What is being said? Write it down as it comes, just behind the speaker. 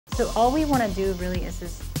So all we want to do really is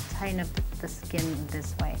just tighten up the skin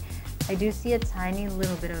this way. I do see a tiny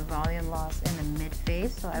little bit of volume loss in the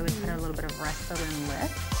mid-face, so I would put a little bit of Restylane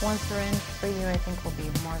Lyft. 1 syringe for you I think will be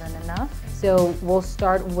more than enough. So we'll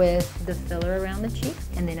start with the filler around the cheeks,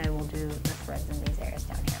 and then I will do the threads in these areas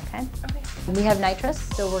down here, okay? Okay. We have nitrous,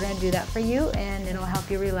 so we're going to do that for you, and it'll help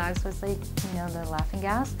you relax with, like, you know, the laughing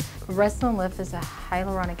gas. Restylane Lyft is a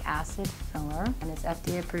hyaluronic acid filler, and it's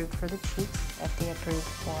FDA approved for the cheeks, FDA approved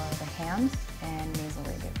for the hands, and nasal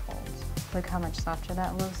radial folds. Look how much softer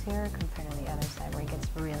that looks here compared to the other side where it gets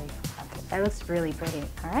really flat. That looks really pretty.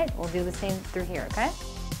 All right, we'll do the same through here, okay?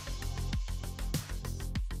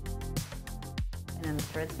 And then the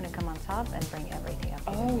thread's gonna come on top and bring everything up.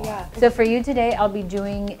 Oh, yeah. So for you today, I'll be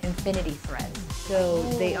doing infinity threads. So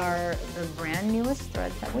they are the brand newest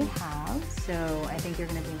threads that we have. So I think you're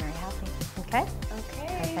gonna be very happy, okay?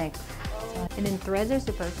 Okay. Perfect. So, and then threads are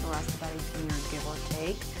supposed to last about 18 years, give or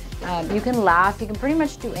take. You can laugh, you can pretty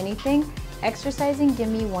much do anything. Exercising, give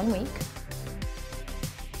me 1 week.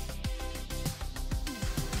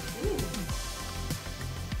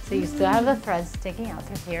 So you still have the threads sticking out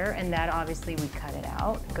through here, and that obviously we cut it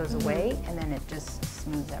out, it goes away, and then it just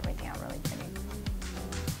smooths everything out really pretty.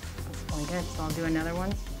 That's really good. So I'll do another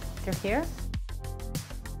one through here.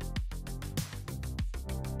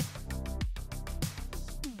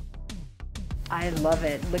 I love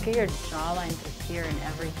it. Look at your jawline through here and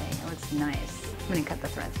everything. It looks nice. I'm gonna cut the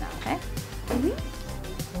threads now, okay?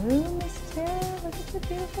 Ooh, mister, look at your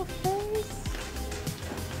beautiful face.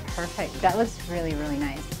 Perfect. That looks really, really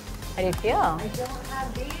nice. How do you feel? I don't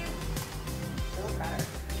have these. Feel better.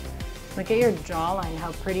 Look at your jawline,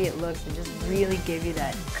 how pretty it looks. It just really give you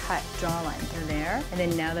that cut jawline through there. And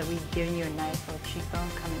then now that we've given you a nice little cheekbone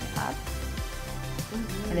coming up.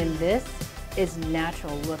 And then this is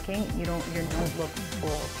natural looking. You don't look full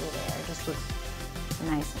through there. It just looks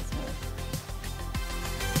nice and smooth.